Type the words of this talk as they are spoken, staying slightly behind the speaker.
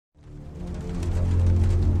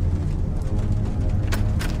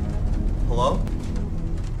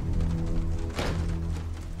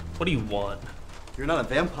What do you want? You're not a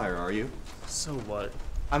vampire, are you? So what?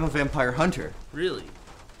 I'm a vampire hunter. Really?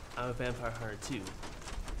 I'm a vampire hunter too.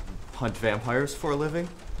 Hunt vampires for a living?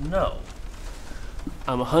 No.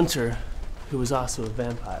 I'm a hunter who is also a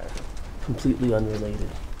vampire. Completely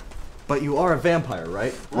unrelated. But you are a vampire,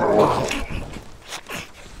 right?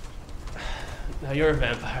 Now you're a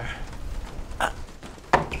vampire.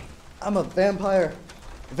 I'm a vampire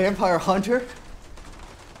hunter?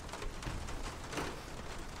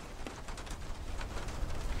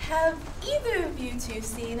 Have either of you two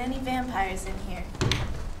seen any vampires in here?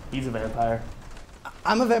 He's a vampire.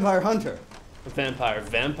 I'm a vampire hunter. A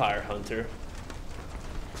vampire hunter.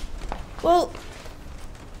 Well,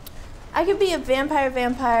 I could be a vampire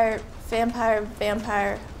hunter,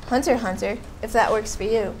 if that works for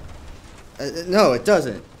you. No, it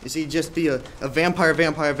doesn't. You see, just be a vampire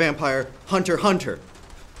hunter.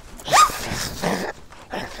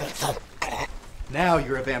 Now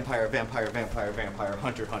you're a vampire hunter.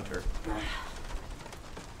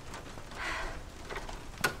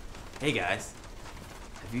 Hey guys,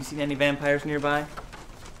 have you seen any vampires nearby?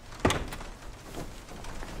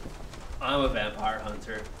 I'm a vampire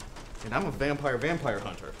hunter. And I'm a vampire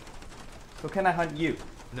hunter. So can I hunt you?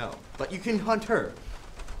 No, but you can hunt her.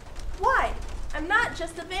 Why? I'm not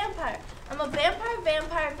just a vampire. I'm a vampire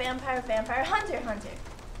hunter.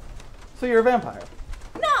 So you're a vampire?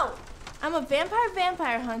 No! I'm a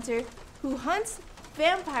vampire hunter who hunts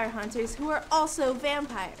vampire hunters who are also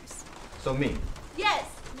vampires. So me. Yes,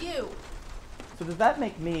 you. So does that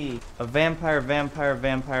make me a vampire hunter?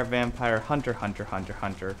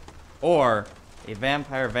 Or a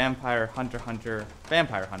vampire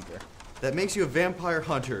hunter? That makes you a vampire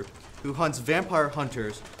hunter who hunts vampire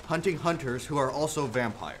hunters, hunting hunters who are also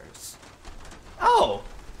vampires. Oh!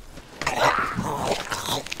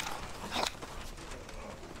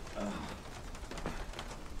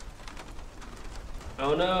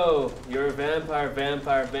 Oh no, you're a vampire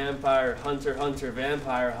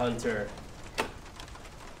hunter.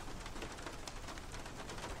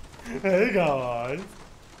 Hey guys,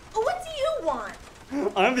 What do you want?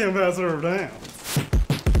 I'm the ambassador of town.